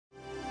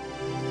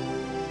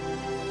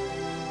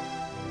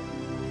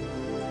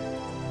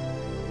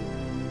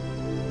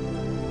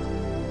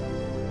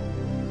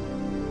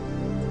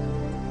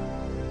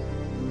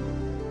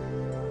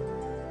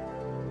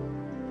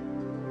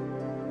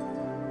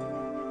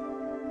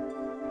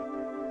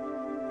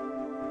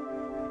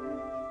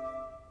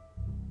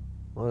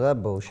What was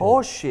that bullshit?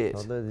 Horse shit.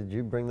 Oh, did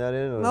you bring that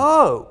in? Or?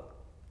 No.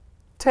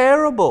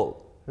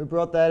 Terrible. Who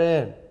brought that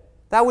in?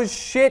 That was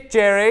shit,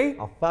 Jerry.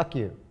 Oh, fuck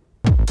you.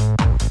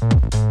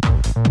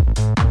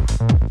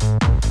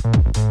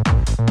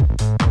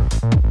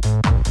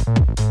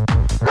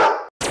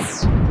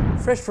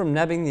 Fresh from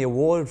nabbing the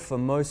award for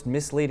most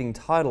misleading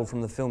title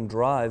from the film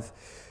Drive,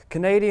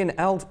 Canadian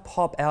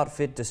alt-pop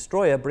outfit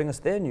Destroyer bring us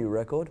their new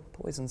record,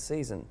 Poison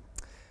Season.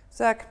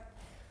 Zach,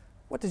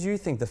 what did you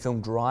think the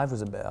film Drive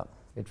was about?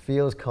 It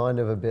feels kind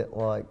of a bit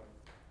like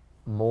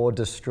more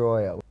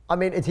Destroyer. I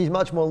mean, he's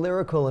much more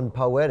lyrical and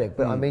poetic,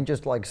 but I mean,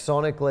 just like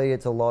sonically,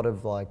 it's a lot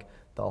of like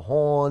the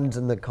horns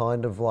and the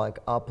kind of like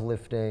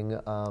uplifting.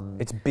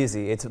 It's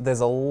busy. There's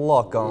a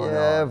lot going on.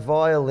 Yeah,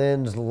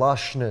 violins,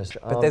 lushness.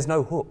 But there's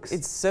no hooks.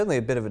 It's certainly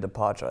a bit of a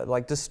departure.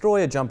 Like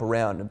Destroyer jump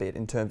around a bit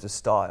in terms of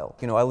style.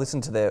 You know, I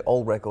listened to their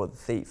old record,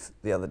 Thief,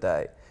 the other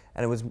day,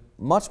 and it was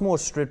much more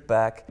stripped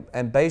back.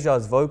 And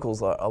Bejar's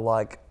vocals are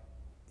like,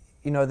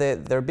 you know,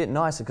 they're a bit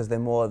nicer because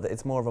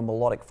it's more of a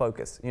melodic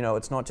focus. You know,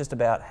 it's not just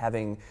about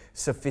having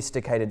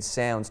sophisticated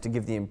sounds to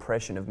give the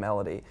impression of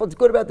melody. What's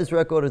good about this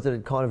record is that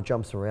it kind of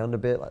jumps around a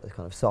bit, like there's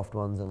kind of soft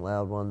ones and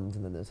loud ones,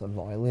 and then there's a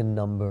violin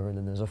number, and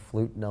then there's a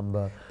flute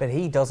number. But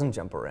he doesn't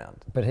jump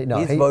around. But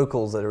his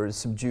vocals that are as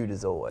subdued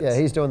as always. Yeah,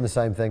 he's doing the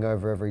same thing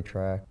over every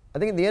track. I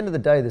think at the end of the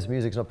day, this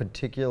music's not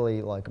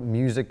particularly like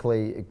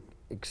musically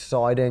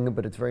exciting,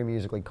 but it's very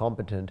musically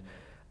competent.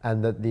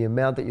 And that the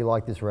amount that you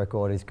like this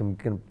record is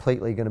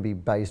completely going to be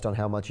based on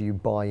how much you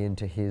buy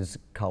into his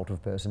cult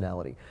of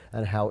personality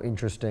and how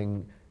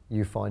interesting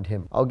you find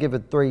him. I'll give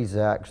it 3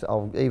 Zacs.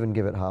 I'll even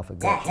give it half a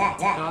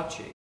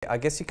gotcha. I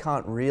guess you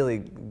can't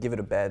really give it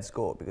a bad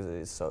score because it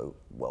is so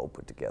well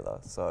put together.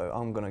 So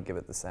I'm going to give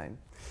it the same.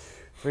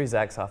 3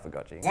 Zacs, half a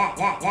gotcha.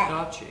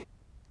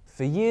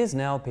 For years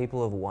now,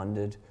 people have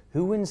wondered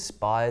who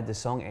inspired the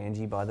song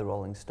Angie by the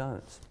Rolling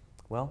Stones.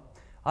 Well,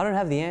 I don't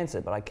have the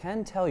answer, but I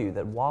can tell you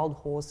that Wild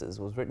Horses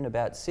was written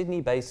about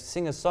Sydney-based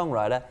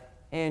singer-songwriter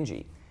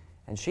Angie,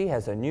 and she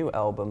has her new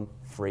album,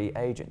 Free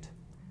Agent.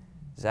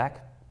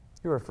 Zach,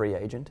 you're a free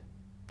agent.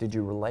 Did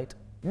you relate?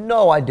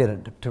 No, I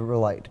didn't to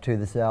relate to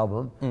this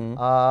album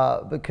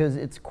because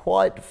it's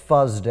quite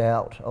fuzzed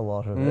out, a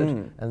lot of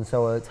it, and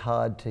so it's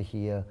hard to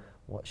hear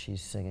what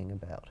she's singing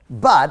about.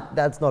 But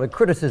that's not a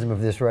criticism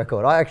of this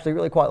record. I actually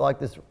really quite like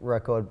this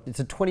record.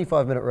 It's a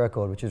 25-minute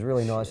record, which is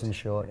really nice and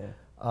short.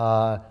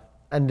 Yeah.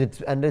 And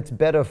it's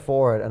better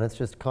for it, and it's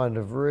just kind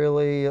of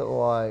really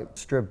like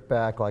stripped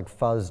back, like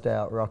fuzzed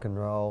out rock and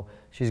roll.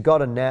 She's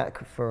got a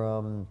knack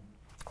for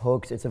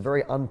hooks. It's a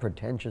very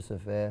unpretentious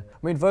affair.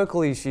 I mean,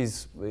 vocally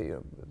she's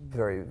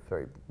very,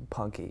 very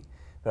punky,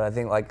 but I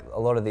think like a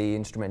lot of the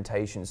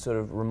instrumentation sort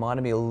of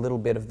reminded me a little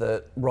bit of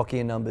the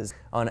rockier numbers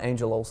on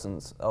Angel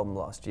Olsen's album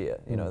last year.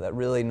 You know, that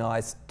really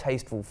nice,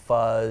 tasteful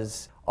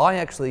fuzz. I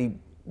actually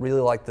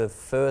really like the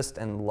first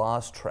and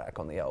last track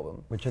on the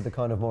album. Which are the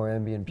kind of more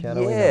ambient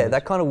piano. Yeah,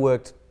 that kind of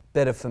worked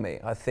better for me,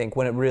 I think,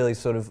 when it really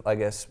sort of, I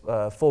guess,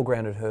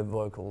 foregrounded her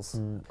vocals.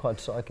 Quite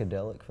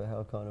psychedelic for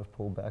how kind of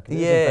pulled back it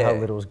is, and for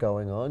how little's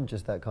going on,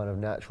 just that kind of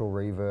natural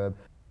reverb.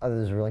 I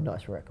think it's a really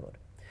nice record.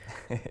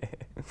 3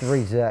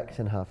 Zacs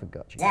and half a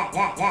gotcha.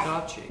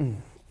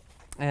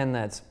 And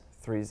that's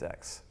 3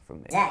 Zacs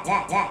from me.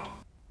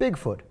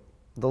 Bigfoot,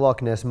 the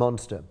Loch Ness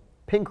Monster,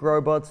 Pink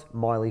Robots,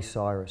 Miley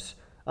Cyrus.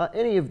 Are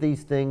any of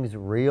these things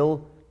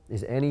real?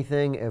 Is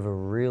anything ever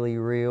really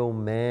real,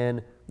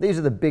 man? These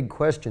are the big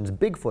questions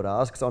Bigfoot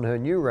asks on her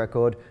new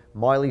record,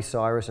 Miley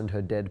Cyrus and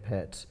Her Dead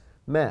Pets.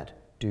 Matt,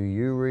 do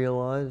you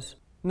realize?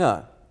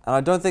 No, and I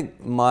don't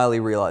think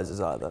Miley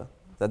realizes either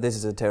that this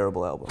is a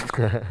terrible album.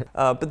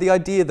 But the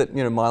idea that,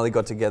 you know, Miley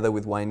got together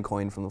with Wayne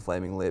Coyne from the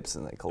Flaming Lips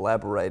and they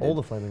collaborated. All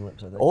the Flaming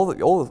Lips, I think. All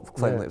the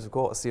Flaming Lips, of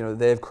course. You know,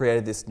 they've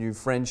created this new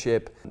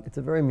friendship. It's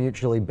a very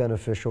mutually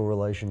beneficial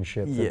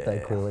relationship that they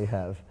clearly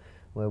have,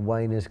 where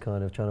Wayne is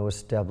kind of trying to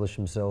establish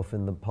himself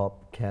in the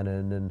pop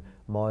canon and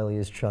Miley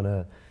is trying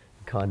to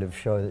kind of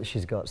show that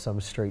she's got some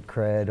street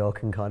cred or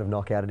can kind of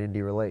knock out an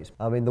indie release.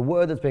 I mean, the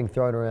word that's being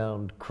thrown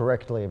around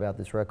correctly about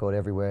this record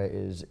everywhere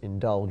is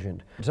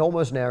indulgent. It's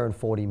almost an hour and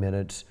 40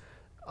 minutes.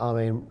 I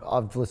mean,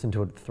 I've listened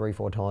to it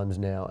 3-4 times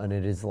now, and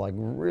it is like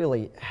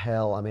really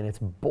hell. I mean, it's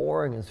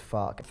boring as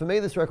fuck. For me,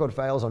 this record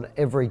fails on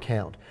every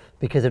count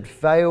because it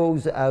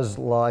fails as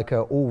like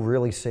all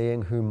really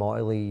seeing who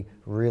Miley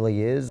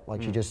really is.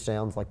 Like she just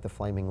sounds like the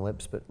Flaming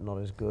Lips, but not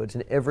as good.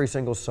 And every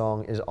single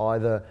song is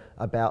either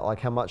about like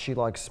how much she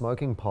likes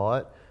smoking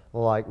pot,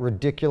 like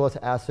ridiculous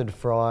acid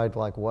fried,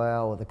 like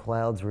wow, the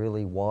cloud's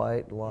really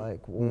white, like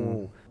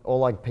ooh. Or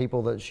like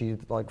people that she's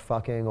like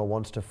fucking or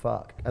wants to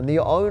fuck. And the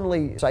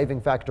only saving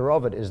factor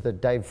of it is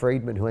that Dave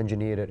Friedman, who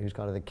engineered it, who's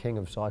kind of the king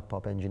of psych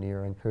pop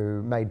engineering,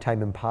 who made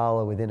Tame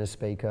Impala within a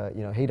speaker,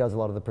 you know, he does a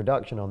lot of the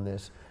production on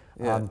this.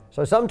 Yeah.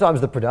 So sometimes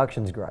the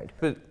production's great.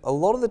 But a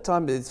lot of the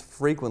time it's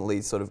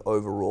frequently sort of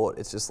overwrought.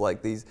 It's just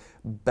like these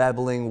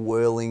babbling,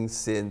 whirling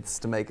synths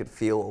to make it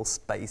feel all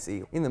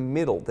spacey. In the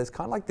middle, there's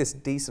kind of like this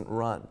decent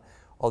run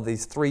of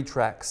these three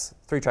tracks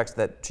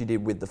that she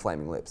did with the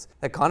Flaming Lips.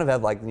 They kind of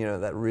have like, you know,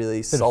 that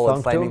really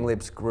solid Flaming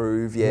Lips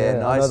groove,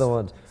 nice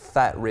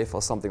fat riff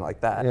or something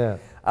like that. Yeah.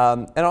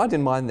 And I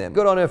didn't mind them.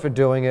 Good on her for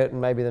doing it, and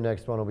maybe the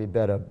next one will be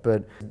better.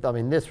 But I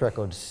mean, this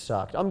record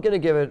sucked. I'm gonna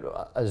give it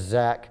a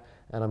Zac,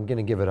 and I'm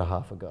gonna give it a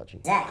half a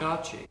Gotchi.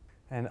 Gotchi.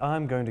 And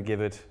I'm going to give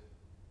it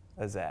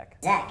a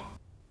Zac.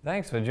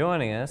 Thanks for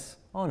joining us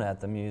on At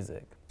The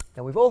Music.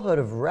 Now, we've all heard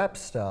of rap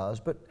stars,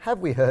 but have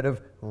we heard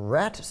of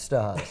rat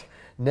stars?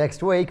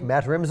 Next week,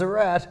 Matt rims a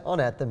rat on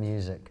At The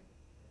Music.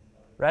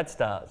 Rat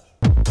stars.